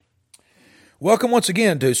Welcome once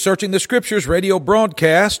again to Searching the Scriptures radio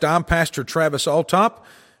broadcast. I'm Pastor Travis Altop.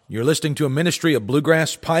 You're listening to a ministry of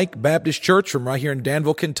Bluegrass Pike Baptist Church from right here in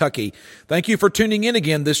Danville, Kentucky. Thank you for tuning in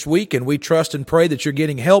again this week, and we trust and pray that you're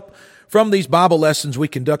getting help from these Bible lessons we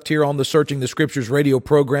conduct here on the Searching the Scriptures radio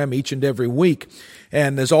program each and every week.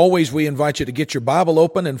 And as always, we invite you to get your Bible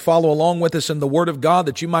open and follow along with us in the Word of God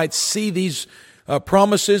that you might see these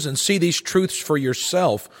promises and see these truths for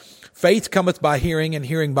yourself. Faith cometh by hearing, and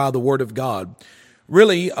hearing by the Word of God.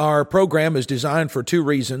 Really, our program is designed for two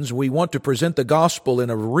reasons. We want to present the gospel in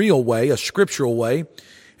a real way, a scriptural way,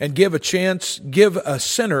 and give a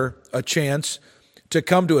sinner a chance to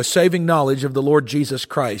come to a saving knowledge of the Lord Jesus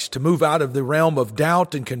Christ, to move out of the realm of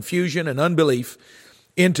doubt and confusion and unbelief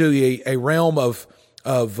into a realm of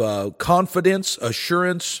confidence,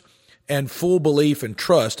 assurance, and full belief and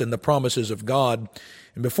trust in the promises of God.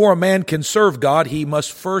 And before a man can serve God, he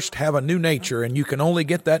must first have a new nature, and you can only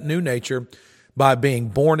get that new nature by being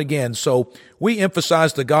born again. So we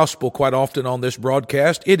emphasize the gospel quite often on this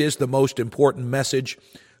broadcast. It is the most important message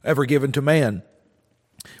ever given to man.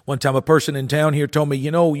 One time a person in town here told me,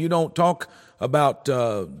 you don't talk about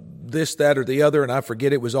this, that, or the other, and I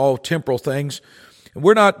forget, it was all temporal things. And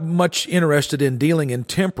we're not much interested in dealing in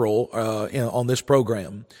temporal on this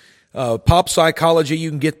program. Pop psychology, you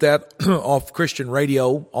can get that off Christian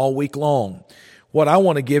radio all week long. What I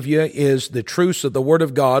want to give you is the truths of the Word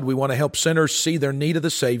of God. We want to help sinners see their need of the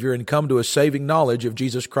Savior and come to a saving knowledge of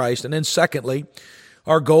Jesus Christ. And then secondly,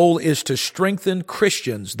 our goal is to strengthen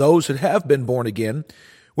Christians, those that have been born again,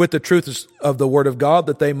 with the truths of the Word of God,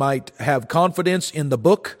 that they might have confidence in the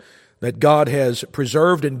book that God has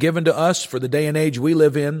preserved and given to us for the day and age we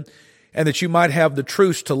live in, and that you might have the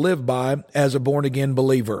truths to live by as a born-again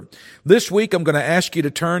believer. This week, I'm going to ask you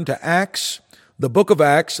to turn to Acts, the book of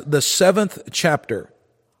Acts, the 7th chapter.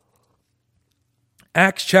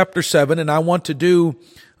 Acts chapter 7, and I want to do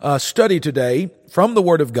a study today from the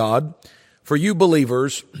Word of God for you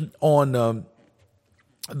believers on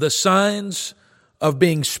the signs of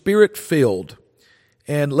being Spirit-filled.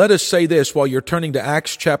 And let us say this while you're turning to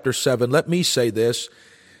Acts chapter 7. Let me say this,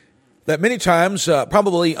 that many times,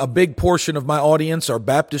 probably a big portion of my audience are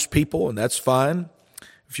Baptist people, and that's fine.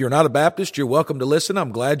 If you're not a Baptist, you're welcome to listen.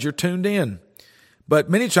 I'm glad you're tuned in. But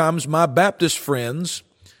many times, my Baptist friends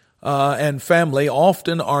and family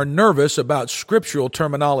often are nervous about scriptural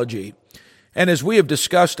terminology. And as we have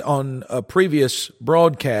discussed on previous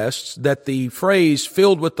broadcasts, that the phrase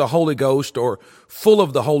filled with the Holy Ghost or full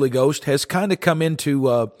of the Holy Ghost has kind of come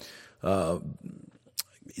into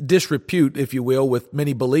disrepute, if you will, with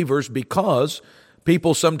many believers, because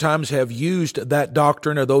people sometimes have used that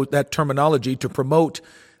doctrine or that terminology to promote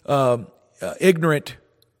ignorant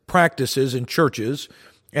practices in churches.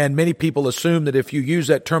 And many people assume that if you use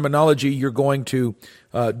that terminology, you're going to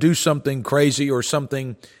do something crazy or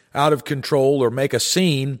something out of control or make a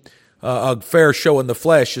scene. A fair show in the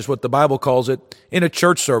flesh is what the Bible calls it in a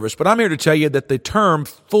church service. But I'm here to tell you that the term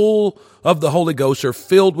full of the Holy Ghost or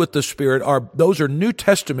filled with the Spirit those are New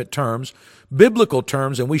Testament terms, biblical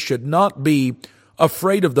terms, and we should not be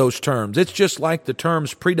afraid of those terms. It's just like the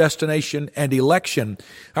terms predestination and election.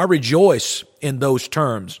 I rejoice in those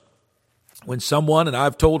terms. When someone, and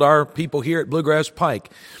I've told our people here at Bluegrass Pike,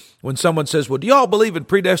 when someone says, well, do y'all believe in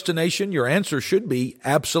predestination? Your answer should be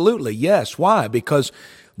absolutely yes. Why? Because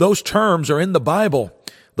those terms are in the Bible.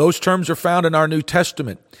 Those terms are found in our New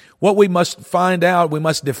Testament. What we must find out, we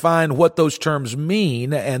must define what those terms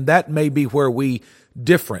mean, and that may be where we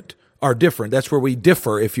are different. That's where we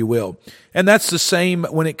differ, if you will. And that's the same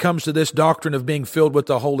when it comes to this doctrine of being filled with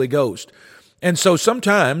the Holy Ghost. And so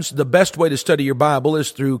sometimes the best way to study your Bible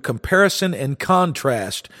is through comparison and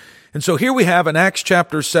contrast. And so here we have in Acts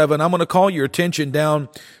chapter 7, I'm going to call your attention down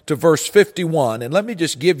to verse 51. And let me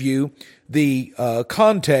just give you the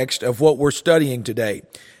context of what we're studying today.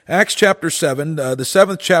 Acts chapter 7, the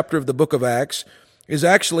 7th chapter of the book of Acts, is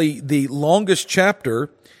actually the longest chapter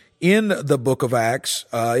in the book of Acts.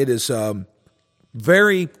 It is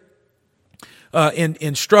very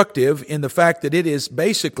instructive in the fact that it is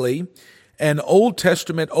basically an Old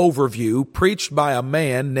Testament overview preached by a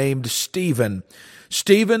man named Stephen.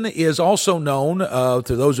 Stephen is also known,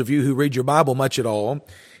 to those of you who read your Bible much at all,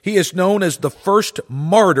 he is known as the first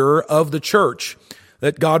martyr of the church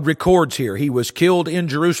that God records here. He was killed in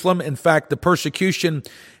Jerusalem. In fact, the persecution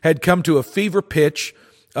had come to a fever pitch.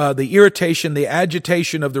 The irritation, the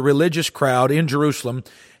agitation of the religious crowd in Jerusalem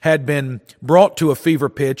had been brought to a fever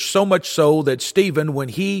pitch, so much so that Stephen, when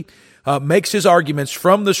he makes his arguments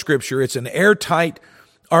from the Scripture, it's an airtight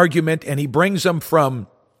argument, and he brings them from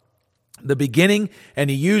the beginning,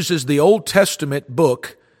 and he uses the Old Testament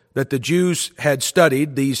book that the Jews had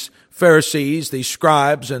studied, these Pharisees, these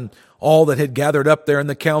scribes, and all that had gathered up there in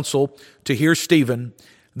the council to hear Stephen.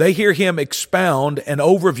 They hear him expound an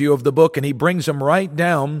overview of the book, and he brings them right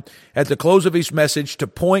down at the close of his message to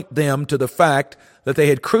point them to the fact that they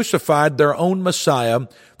had crucified their own Messiah.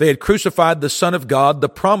 They had crucified the Son of God, the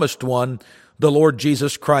promised one, the Lord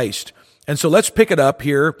Jesus Christ. And so let's pick it up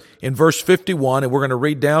here in verse 51, and we're going to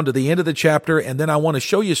read down to the end of the chapter, and then I want to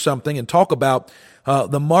show you something and talk about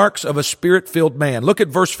the marks of a Spirit-filled man. Look at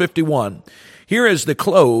verse 51. Here is the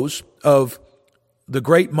close of the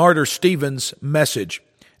great martyr Stephen's message.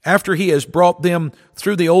 After he has brought them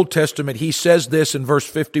through the Old Testament, he says this in verse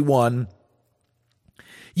 51,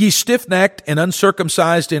 "Ye stiff-necked and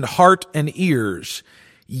uncircumcised in heart and ears,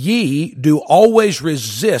 ye do always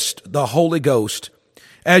resist the Holy Ghost.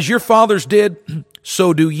 As your fathers did,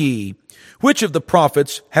 so do ye. Which of the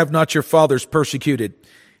prophets have not your fathers persecuted?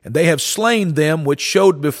 And they have slain them which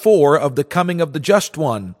showed before of the coming of the Just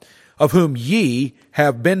One, of whom ye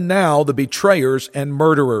have been now the betrayers and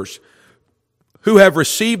murderers, who have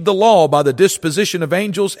received the law by the disposition of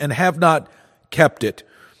angels and have not kept it."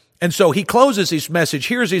 And so he closes his message.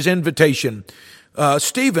 Here's his invitation.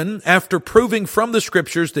 Stephen, after proving from the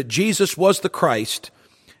Scriptures that Jesus was the Christ,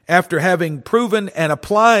 after having proven and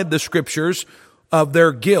applied the Scriptures of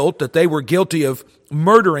their guilt, that they were guilty of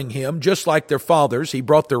murdering him, just like their fathers, he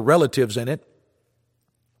brought their relatives in it.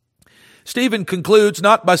 Stephen concludes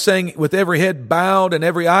not by saying, with every head bowed and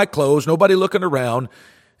every eye closed, nobody looking around,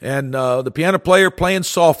 and the piano player playing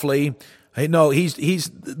softly. No,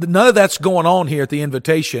 he's none of that's going on here at the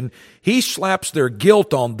invitation. He slaps their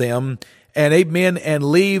guilt on them, and amen, and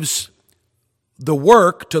leaves the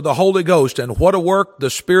work to the Holy Ghost. And what a work the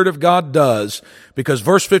Spirit of God does, because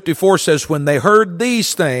verse 54 says, "When they heard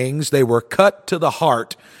these things, they were cut to the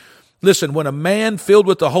heart." Listen, when a man filled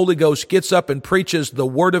with the Holy Ghost gets up and preaches the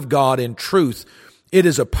Word of God in truth, it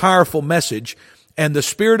is a powerful message, and the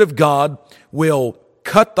Spirit of God will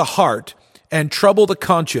cut the heart and trouble the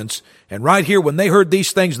conscience. And right here, when they heard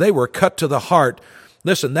these things, they were cut to the heart.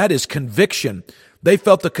 Listen, that is conviction. They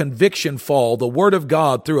felt the conviction fall. The Word of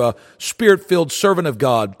God, through a Spirit-filled servant of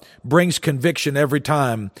God, brings conviction every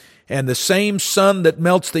time. And the same sun that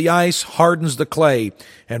melts the ice hardens the clay.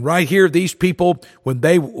 And right here, these people, when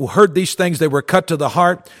they heard these things, they were cut to the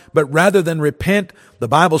heart. But rather than repent, the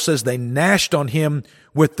Bible says they gnashed on him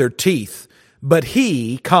with their teeth. But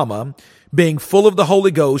he, being full of the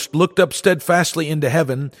Holy Ghost, looked up steadfastly into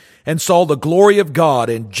heaven and saw the glory of God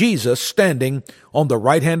and Jesus standing on the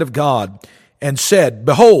right hand of God, and said,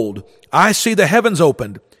 "Behold, I see the heavens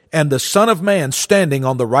opened, and the Son of Man standing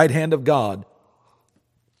on the right hand of God."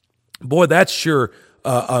 Boy, that's sure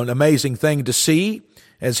an amazing thing to see,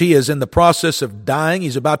 as he is in the process of dying.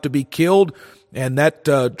 He's about to be killed, and that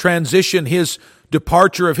transition, his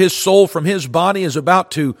departure of his soul from his body, is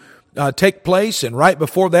about to take place. And right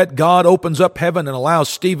before that, God opens up heaven and allows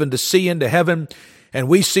Stephen to see into heaven, and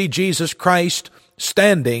we see Jesus Christ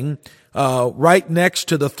standing right next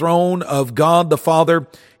to the throne of God the Father.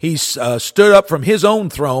 He's stood up from his own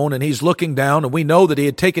throne, and he's looking down, and we know that he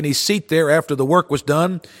had taken his seat there after the work was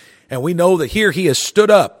done. And we know that here he has stood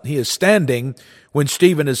up. He is standing when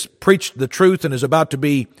Stephen has preached the truth and is about to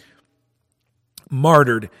be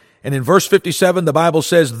martyred. And in verse 57, the Bible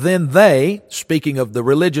says, "Then they," speaking of the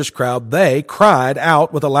religious crowd, "they cried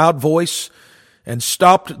out with a loud voice and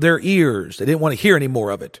stopped their ears." They didn't want to hear any more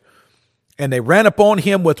of it. "And they ran upon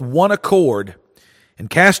him with one accord and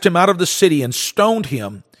cast him out of the city and stoned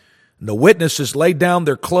him. And the witnesses laid down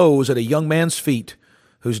their clothes at a young man's feet,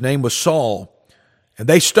 whose name was Saul. And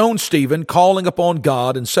they stoned Stephen, calling upon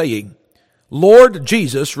God and saying, 'Lord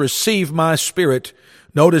Jesus, receive my spirit.'"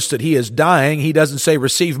 Notice that he is dying. He doesn't say,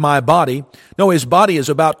 "Receive my body." No, his body is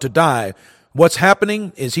about to die. What's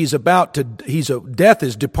happening is death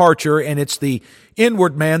is departure, and it's the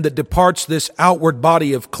inward man that departs this outward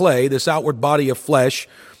body of clay, this outward body of flesh.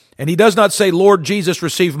 And he does not say, "Lord Jesus,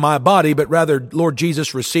 receive my body," but rather, "Lord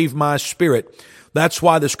Jesus, receive my spirit." That's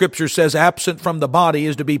why the Scripture says absent from the body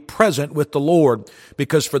is to be present with the Lord.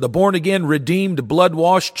 Because for the born-again, redeemed,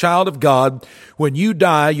 blood-washed child of God, when you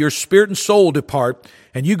die, your spirit and soul depart,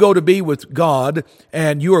 and you go to be with God,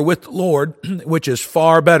 and you are with the Lord, which is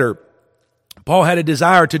far better. Paul had a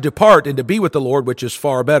desire to depart and to be with the Lord, which is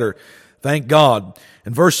far better. Thank God.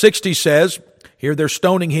 And verse 60 says, here they're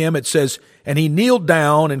stoning him, it says, "And he kneeled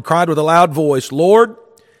down and cried with a loud voice, Lord,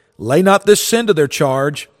 lay not this sin to their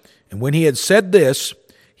charge. And when he had said this,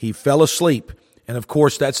 he fell asleep." And of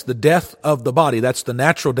course, that's the death of the body. That's the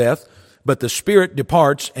natural death. but the Spirit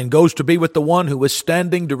departs and goes to be with the one who is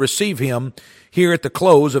standing to receive him here at the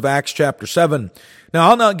close of Acts chapter 7. Now,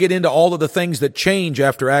 I'll not get into all of the things that change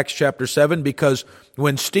after Acts chapter 7, because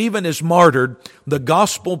when Stephen is martyred, the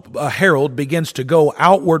gospel herald begins to go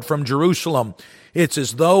outward from Jerusalem. It's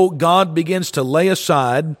as though God begins to lay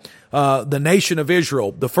aside the nation of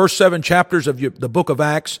Israel. The first 7 chapters of the book of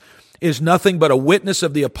Acts is nothing but a witness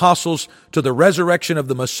of the apostles to the resurrection of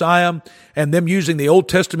the Messiah, and them using the Old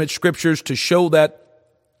Testament scriptures to show that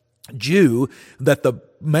Jew that the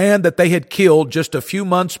man that they had killed just a few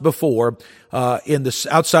months before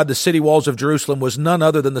outside the city walls of Jerusalem was none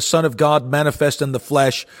other than the Son of God manifest in the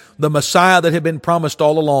flesh, the Messiah that had been promised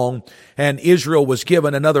all along, and Israel was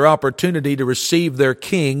given another opportunity to receive their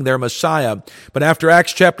king, their Messiah. But after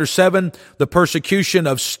Acts chapter 7, the persecution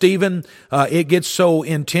of Stephen, it gets so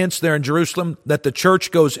intense there in Jerusalem that the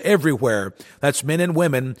church goes everywhere. That's men and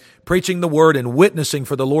women preaching the word and witnessing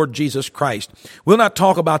for the Lord Jesus Christ. We'll not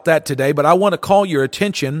talk about that today, but I want to call your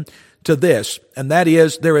attention to this, and that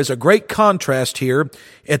is, there is a great contrast here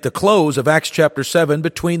at the close of Acts chapter 7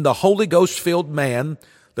 between the Holy Ghost-filled man,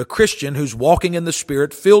 the Christian who's walking in the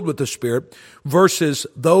Spirit, filled with the Spirit, versus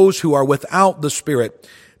those who are without the Spirit.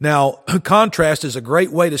 Now, contrast is a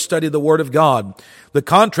great way to study the Word of God. The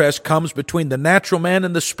contrast comes between the natural man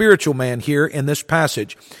and the spiritual man here in this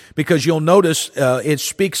passage, because you'll notice it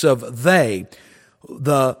speaks of they.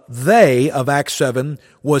 The they of Acts 7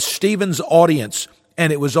 was Stephen's audience,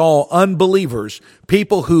 and it was all unbelievers,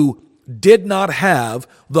 people who did not have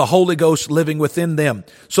the Holy Ghost living within them.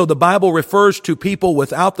 So the Bible refers to people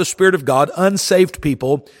without the Spirit of God, unsaved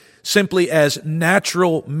people, simply as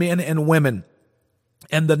natural men and women.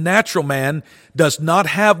 And the natural man does not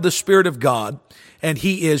have the Spirit of God, and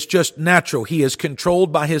he is just natural. He is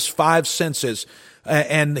controlled by his 5 senses.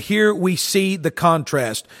 And here we see the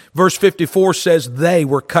contrast. Verse 54 says, they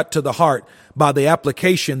were cut to the heart by the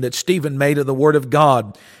application that Stephen made of the Word of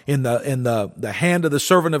God. In the hand of the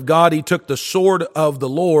servant of God, he took the sword of the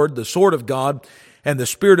Lord, the sword of God, and the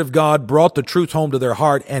Spirit of God brought the truth home to their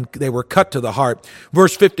heart, and they were cut to the heart.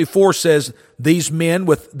 Verse 54 says, these men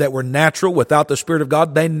that were natural, without the Spirit of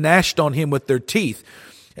God, they gnashed on him with their teeth.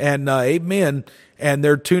 And amen. And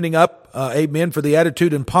they're tuning up, amen, for the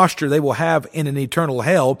attitude and posture they will have in an eternal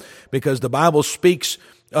hell, because the Bible speaks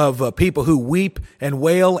of people who weep and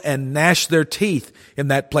wail and gnash their teeth in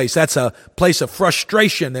that place. That's a place of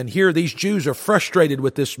frustration. And here these Jews are frustrated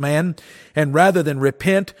with this man. And rather than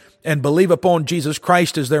repent and believe upon Jesus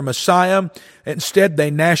Christ as their Messiah, instead they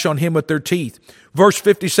gnash on him with their teeth. Verse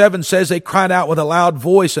 57 says they cried out with a loud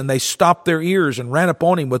voice, and they stopped their ears and ran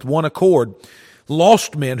upon him with one accord.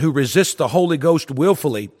 Lost men who resist the Holy Ghost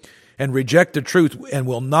willfully and reject the truth and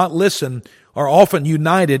will not listen are often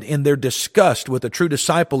united in their disgust with a true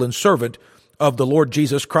disciple and servant of the Lord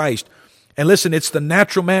Jesus Christ. And listen, it's the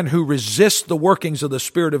natural man who resists the workings of the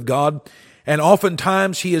Spirit of God, and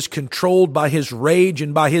oftentimes he is controlled by his rage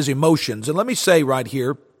and by his emotions. And let me say right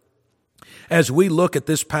here, as we look at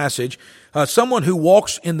this passage, someone who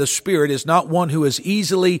walks in the Spirit is not one who is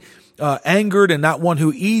easily angered, and not one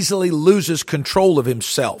who easily loses control of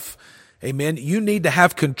himself. Amen. You need to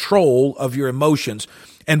have control of your emotions.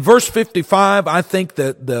 And verse 55, I think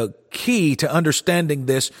that the key to understanding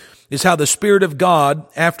this is how the Spirit of God,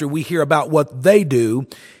 after we hear about what they do,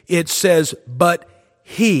 it says, but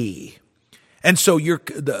he. And so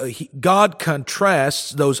God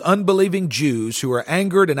contrasts those unbelieving Jews who are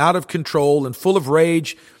angered and out of control and full of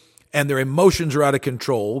rage, and their emotions are out of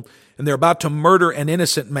control, and they're about to murder an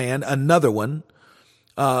innocent man, another one.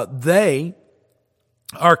 They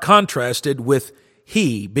are contrasted with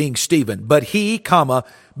he, being Stephen, but he, comma,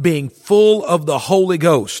 being full of the Holy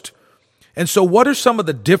Ghost. And so what are some of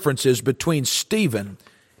the differences between Stephen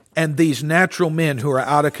and these natural men who are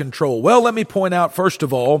out of control? Well, let me point out, first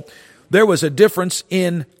of all, there was a difference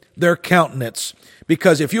in their countenance.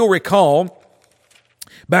 Because if you'll recall,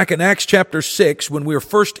 back in Acts chapter 6, when we were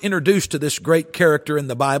first introduced to this great character in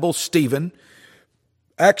the Bible, Stephen,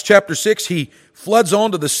 Acts chapter 6, he floods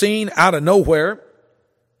onto the scene out of nowhere.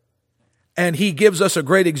 And he gives us a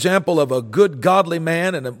great example of a good, godly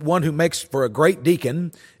man and one who makes for a great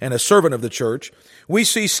deacon and a servant of the church. We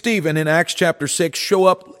see Stephen in Acts chapter 6 show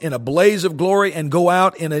up in a blaze of glory and go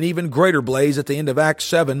out in an even greater blaze at the end of Acts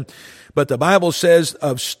 7. But the Bible says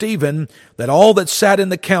of Stephen that all that sat in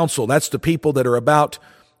the council, that's the people that are about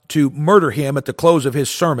to murder him at the close of his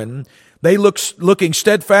sermon, they looking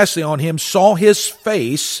steadfastly on him, saw his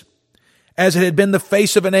face as it had been the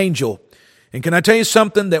face of an angel. And can I tell you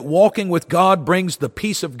something? That walking with God brings the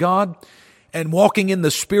peace of God, and walking in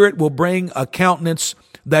the Spirit will bring a countenance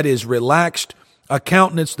that is relaxed, a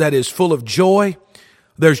countenance that is full of joy,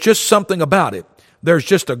 There's just something about it. There's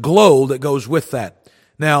just a glow that goes with that.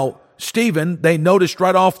 Now, Stephen, they noticed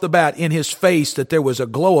right off the bat in his face that there was a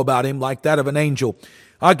glow about him like that of an angel.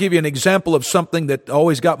 I'll give you an example of something that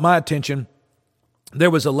always got my attention.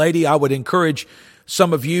 There was a lady. I would encourage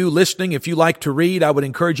some of you listening, if you like to read, I would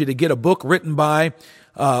encourage you to get a book written by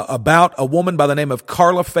about a woman by the name of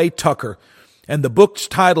Karla Faye Tucker. And the book's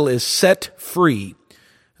title is Set Free.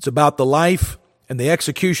 It's about the life and the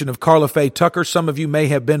execution of Karla Faye Tucker. Some of you may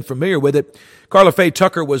have been familiar with it. Karla Faye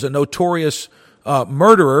Tucker was a notorious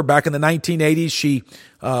murderer back in the 1980s. She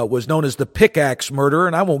was known as the pickaxe murderer,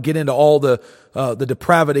 and I won't get into all the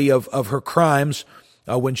depravity of her crimes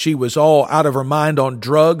when she was all out of her mind on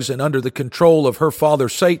drugs and under the control of her father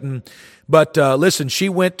Satan. But listen, she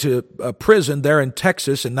went to prison there in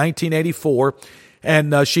Texas in 1984,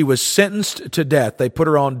 and she was sentenced to death. They put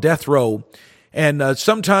her on death row. And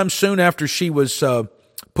sometime soon after she was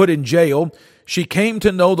put in jail, she came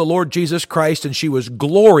to know the Lord Jesus Christ, and she was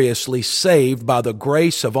gloriously saved by the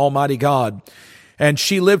grace of Almighty God. And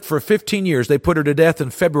she lived for 15 years. They put her to death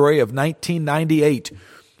in February of 1998.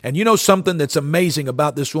 And you know something that's amazing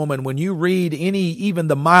about this woman? When you read even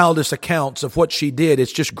the mildest accounts of what she did,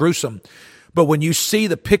 it's just gruesome. But when you see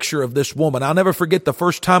the picture of this woman, I'll never forget the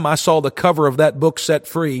first time I saw the cover of that book, Set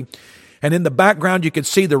Free. And in the background, you could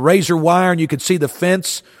see the razor wire, and you could see the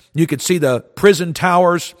fence. You could see the prison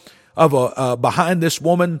towers of behind this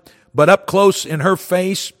woman. But up close in her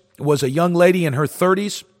face was a young lady in her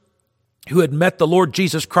 30s who had met the Lord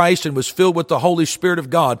Jesus Christ and was filled with the Holy Spirit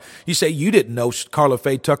of God. You say, you didn't know Karla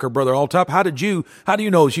Faye Tucker, Brother Altop. How do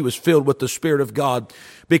you know she was filled with the Spirit of God?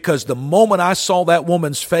 Because the moment I saw that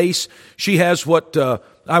woman's face, she has what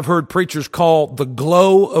I've heard preachers call the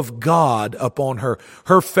glow of God upon her.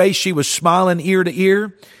 Her face, she was smiling ear to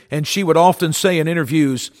ear, and she would often say in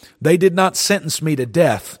interviews, they did not sentence me to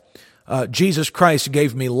death. Jesus Christ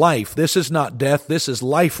gave me life. This is not death. This is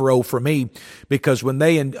life row for me, because when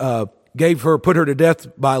they put her to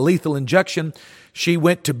death by lethal injection, she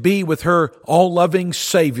went to be with her all-loving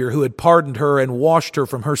Savior who had pardoned her and washed her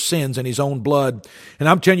from her sins in His own blood. And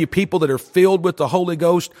I'm telling you, people that are filled with the Holy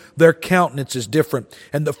Ghost, their countenance is different.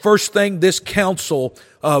 And the first thing this council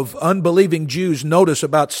of unbelieving Jews noticed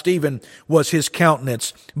about Stephen was his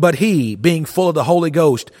countenance. But he, being full of the Holy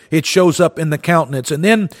Ghost, it shows up in the countenance. And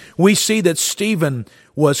then we see that Stephen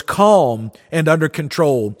was calm and under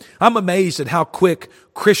control. I'm amazed at how quick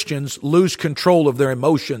Christians lose control of their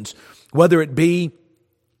emotions, whether it be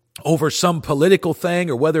over some political thing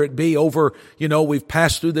or whether it be over, we've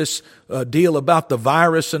passed through this deal about the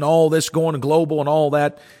virus and all this going global and all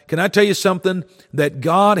that. Can I tell you something? That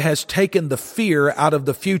God has taken the fear out of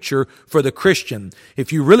the future for the Christian.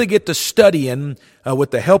 If you really get to studying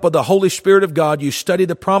with the help of the Holy Spirit of God, you study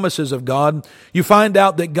the promises of God, you find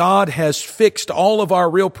out that God has fixed all of our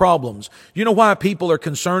real problems. You know why people are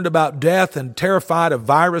concerned about death and terrified of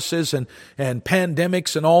viruses and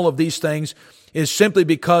pandemics and all of these things? Is simply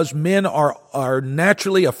because men are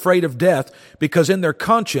naturally afraid of death, because in their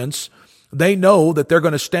conscience, they know that they're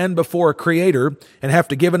going to stand before a Creator and have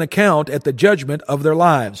to give an account at the judgment of their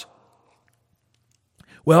lives.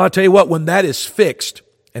 Well, I'll tell you what, when that is fixed,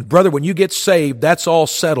 and brother, when you get saved, that's all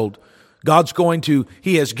settled.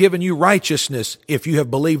 He has given you righteousness if you have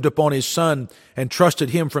believed upon His Son and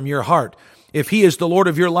trusted Him from your heart. If He is the Lord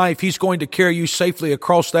of your life, He's going to carry you safely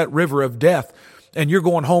across that river of death. And you're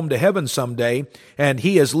going home to heaven someday, and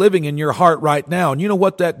He is living in your heart right now. And you know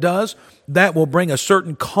what that does? That will bring a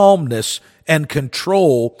certain calmness and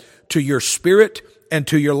control to your spirit and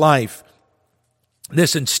to your life.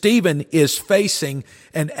 Listen, Stephen is facing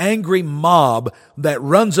an angry mob that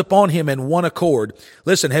runs upon him in one accord.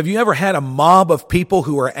 Listen, have you ever had a mob of people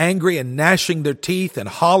who are angry and gnashing their teeth and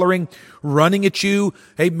hollering, running at you,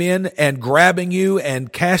 amen, and grabbing you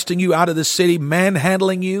and casting you out of the city,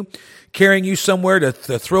 manhandling you, carrying you somewhere to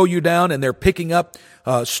throw you down, and they're picking up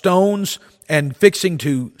stones and fixing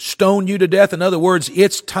to stone you to death? In other words,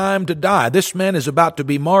 it's time to die. This man is about to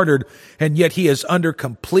be martyred, and yet he is under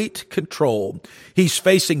complete control. He's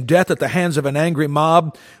facing death at the hands of an angry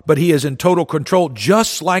mob, but he is in total control,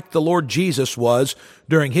 just like the Lord Jesus was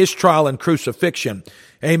during His trial and crucifixion.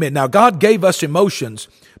 Amen. Now, God gave us emotions,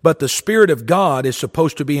 but the Spirit of God is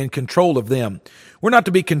supposed to be in control of them. We're not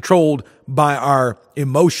to be controlled by our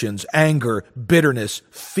emotions, anger, bitterness,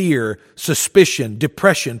 fear, suspicion,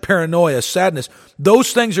 depression, paranoia, sadness.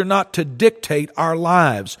 Those things are not to dictate our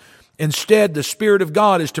lives. Instead, the Spirit of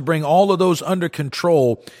God is to bring all of those under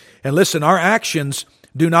control. And listen, our actions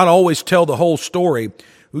do not always tell the whole story.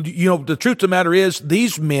 The truth of the matter is,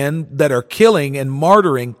 these men that are killing and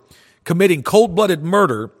martyring, committing cold-blooded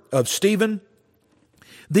murder of Stephen,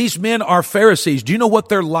 These men are Pharisees. Do you know what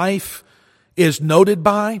their life is noted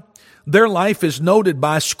by? Their life is noted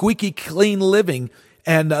by squeaky clean living,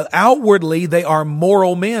 and outwardly they are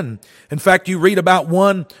moral men. In fact, you read about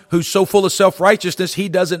one who's so full of self-righteousness, he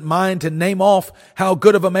doesn't mind to name off how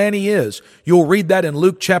good of a man he is. You'll read that in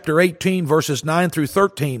Luke chapter 18, verses 9 through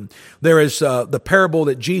 13. There is the parable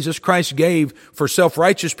that Jesus Christ gave for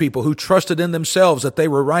self-righteous people who trusted in themselves that they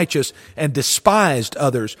were righteous and despised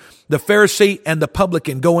others. The Pharisee and the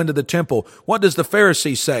publican go into the temple. What does the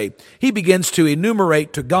Pharisee say? He begins to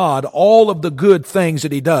enumerate to God all of the good things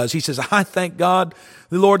that he does. He says, I thank God,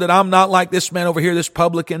 the Lord, that I'm not like this man over here, this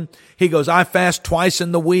publican. He goes, I fast twice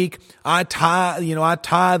in the week. I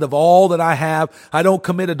tithe of all that I have. I don't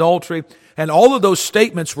commit adultery. And all of those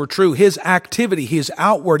statements were true. His activity, his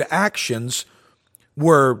outward actions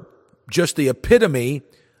were just the epitome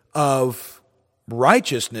of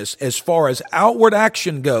righteousness as far as outward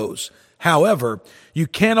action goes. However, you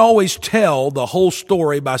can't always tell the whole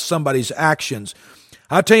story by somebody's actions.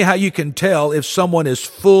 I'll tell you how you can tell if someone is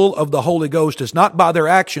full of the Holy Ghost is not by their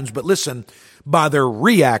actions, but listen, by their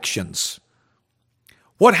reactions.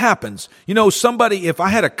 What happens? You know, somebody, if I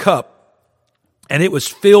had a cup and it was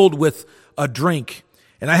filled with a drink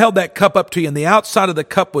and I held that cup up to you and the outside of the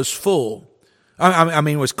cup was full,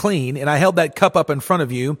 was clean, and I held that cup up in front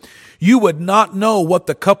of you, you would not know what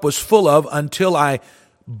the cup was full of until I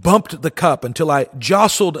bumped the cup, until I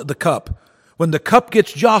jostled the cup. When the cup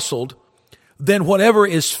gets jostled, then whatever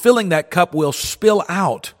is filling that cup will spill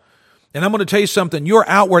out. And I'm going to tell you something, your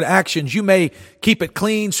outward actions, you may keep it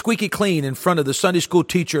clean, squeaky clean in front of the Sunday school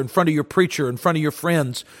teacher, in front of your preacher, in front of your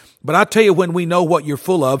friends. But I tell you when we know what you're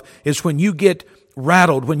full of is when you get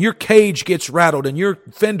rattled, when your cage gets rattled and your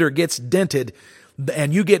fender gets dented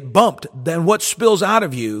and you get bumped, then what spills out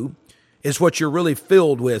of you is what you're really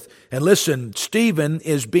filled with. And listen, Stephen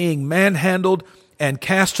is being manhandled and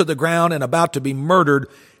cast to the ground and about to be murdered,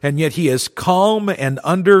 and yet he is calm and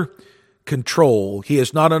under control. He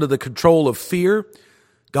is not under the control of fear.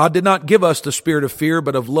 God did not give us the spirit of fear,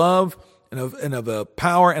 but of love and of a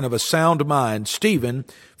power and of a sound mind. Stephen,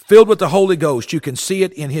 filled with the Holy Ghost, you can see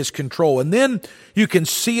it in his control. And then you can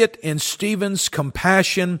see it in Stephen's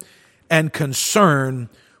compassion and concern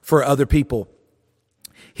for other people.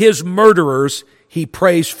 His murderers he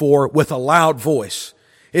prays for with a loud voice.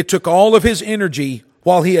 It took all of his energy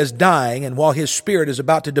while he is dying and while his spirit is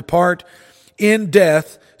about to depart. In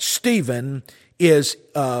death, Stephen is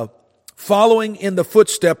following in the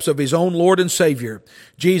footsteps of his own Lord and Savior.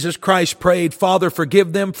 Jesus Christ prayed, Father,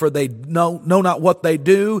 forgive them, for they know not what they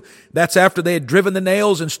do. That's after they had driven the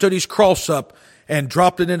nails and stood his cross up and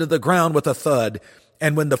dropped it into the ground with a thud.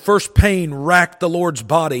 And when the first pain racked the Lord's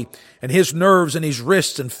body and his nerves and his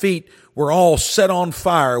wrists and feet were all set on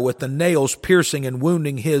fire with the nails piercing and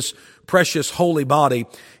wounding his precious holy body,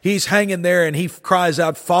 he's hanging there and he cries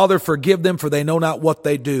out, Father, forgive them, for they know not what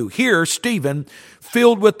they do. Here, Stephen,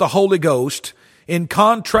 filled with the Holy Ghost, in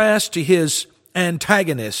contrast to his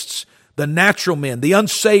antagonists, the natural men, the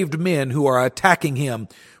unsaved men who are attacking him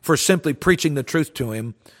for simply preaching the truth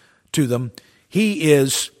to them, he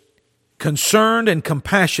is concerned and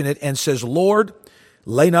compassionate and says, Lord,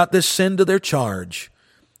 lay not this sin to their charge.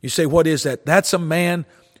 You say, what is that? That's a man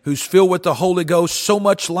who's filled with the Holy Ghost, so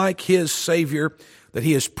much like his Savior that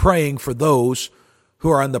he is praying for those who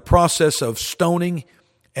are in the process of stoning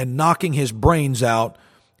and knocking his brains out,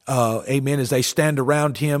 amen, as they stand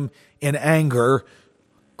around him in anger,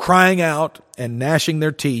 crying out and gnashing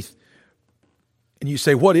their teeth. And you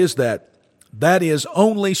say, what is that? That is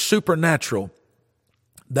only supernatural.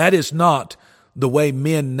 That is not the way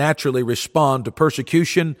men naturally respond to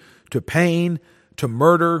persecution, to pain, to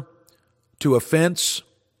murder, to offense.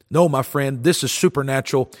 No, my friend, this is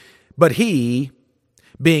supernatural. But he,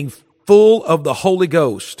 being full of the Holy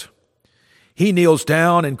Ghost, he kneels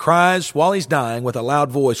down and cries while he's dying with a loud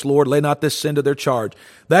voice, Lord, lay not this sin to their charge.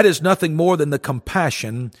 That is nothing more than the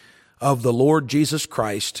compassion of the Lord Jesus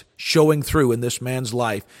Christ showing through in this man's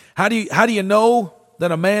life. How do you know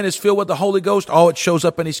that a man is filled with the Holy Ghost? Oh, it shows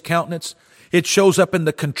up in his countenance. It shows up in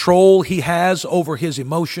the control he has over his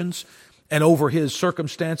emotions and over his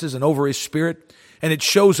circumstances and over his spirit. And it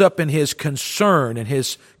shows up in his concern and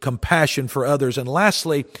his compassion for others. And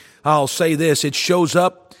lastly, I'll say this, it shows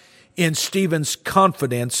up in Stephen's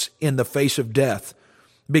confidence in the face of death.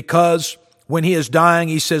 Because when he is dying,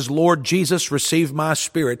 he says, Lord Jesus, receive my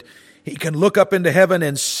spirit. He can look up into heaven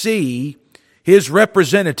and see his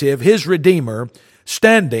representative, his Redeemer,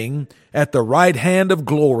 standing at the right hand of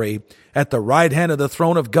glory, at the right hand of the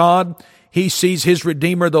throne of God. He sees his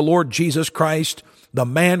Redeemer, the Lord Jesus Christ, the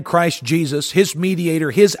man Christ Jesus, his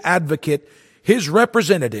mediator, his advocate, his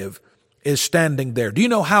representative, is standing there. Do you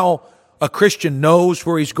know how a Christian knows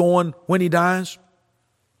where he's going when he dies?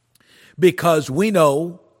 Because we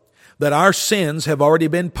know that our sins have already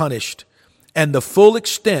been punished, and the full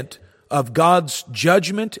extent of God's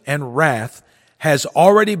judgment and wrath has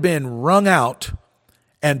already been wrung out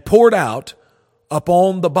and poured out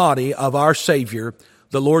upon the body of our Savior,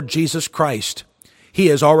 the Lord Jesus Christ. He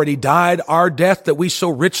has already died our death that we so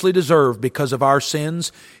richly deserve because of our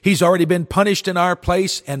sins. He's already been punished in our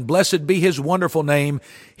place, and blessed be His wonderful name.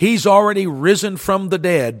 He's already risen from the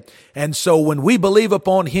dead. And so when we believe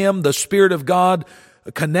upon Him, the Spirit of God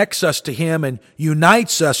connects us to Him and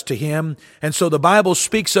unites us to Him. And so the Bible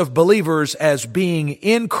speaks of believers as being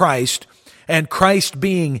in Christ and Christ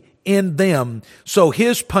being in them. So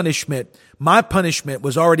His punishment, my punishment,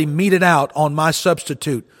 was already meted out on my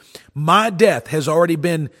substitute. My death has already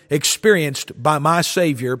been experienced by my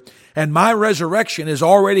Savior, and my resurrection is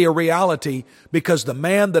already a reality because the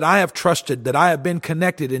man that I have trusted, that I have been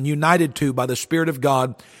connected and united to by the Spirit of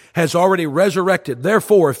God, has already resurrected.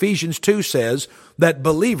 Therefore, Ephesians 2 says that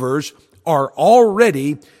believers are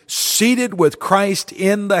already seated with Christ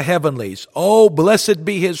in the heavenlies. Oh, blessed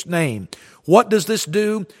be His name. What does this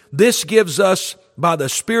do? This gives us, by the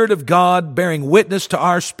Spirit of God bearing witness to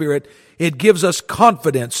our spirit, it gives us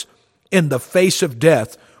confidence in the face of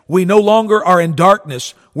death. We no longer are in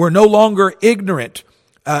darkness. We're no longer ignorant.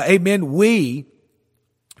 Amen. We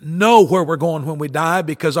know where we're going when we die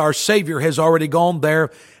because our Savior has already gone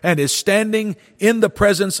there and is standing in the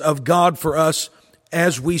presence of God for us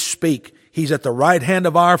as we speak. He's at the right hand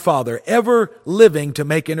of our Father, ever living to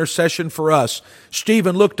make intercession for us.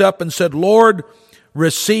 Stephen looked up and said, Lord,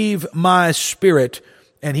 receive my spirit.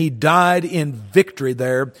 And he died in victory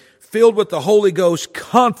there, filled with the Holy Ghost,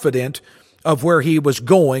 confident of where he was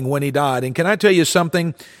going when he died. And can I tell you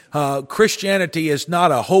something? Christianity is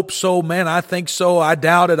not a hope so, man, I think so, I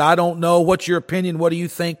doubt it, I don't know, what's your opinion, what do you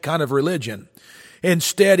think kind of religion.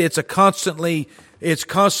 Instead, it's constantly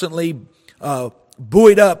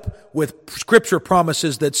buoyed up with scripture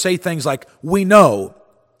promises that say things like, we know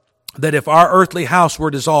that if our earthly house were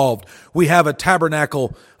dissolved, we have a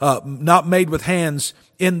tabernacle not made with hands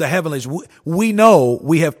in the heavenlies. We know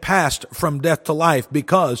we have passed from death to life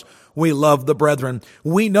because we love the brethren.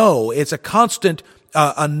 We know it's a constant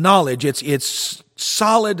a knowledge. It's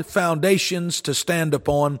solid foundations to stand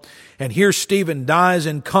upon. And here Stephen dies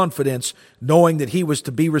in confidence, knowing that he was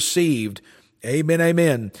to be received. Amen,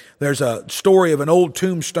 amen. There's a story of an old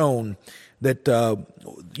tombstone that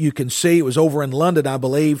you can see. It was over in London, I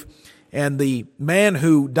believe. And the man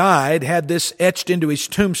who died had this etched into his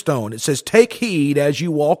tombstone. It says, take heed as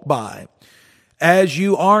you walk by. As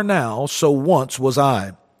you are now, so once was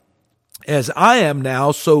I. As I am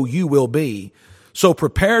now, so you will be. So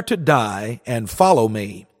prepare to die and follow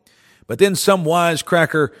me. But then some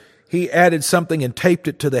wisecracker, he added something and taped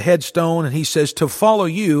it to the headstone. And he says, to follow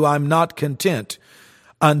you, I'm not content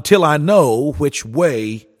until I know which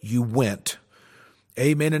way you went.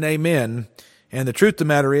 Amen and amen. And the truth of the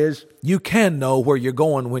matter is, you can know where you're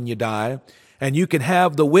going when you die, and you can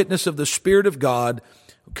have the witness of the Spirit of God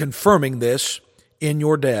confirming this in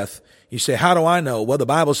your death. You say, how do I know? Well, the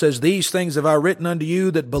Bible says, these things have I written unto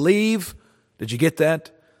you that believe. Did you get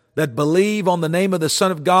that? That believe on the name of the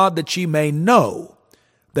Son of God, that ye may know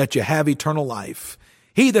that you have eternal life.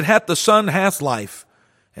 He that hath the Son hath life,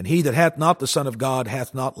 and he that hath not the Son of God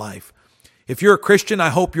hath not life. If you're a Christian, I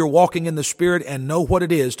hope you're walking in the Spirit and know what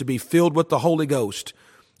it is to be filled with the Holy Ghost.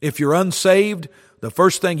 If you're unsaved, the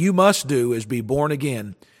first thing you must do is be born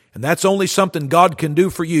again. And that's only something God can do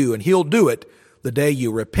for you, and He'll do it the day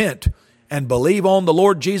you repent and believe on the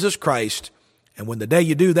Lord Jesus Christ. And when the day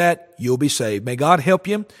you do that, you'll be saved. May God help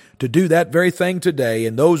you to do that very thing today.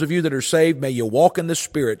 And those of you that are saved, may you walk in the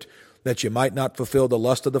Spirit that you might not fulfill the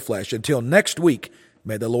lust of the flesh. Until next week,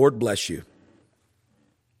 may the Lord bless you.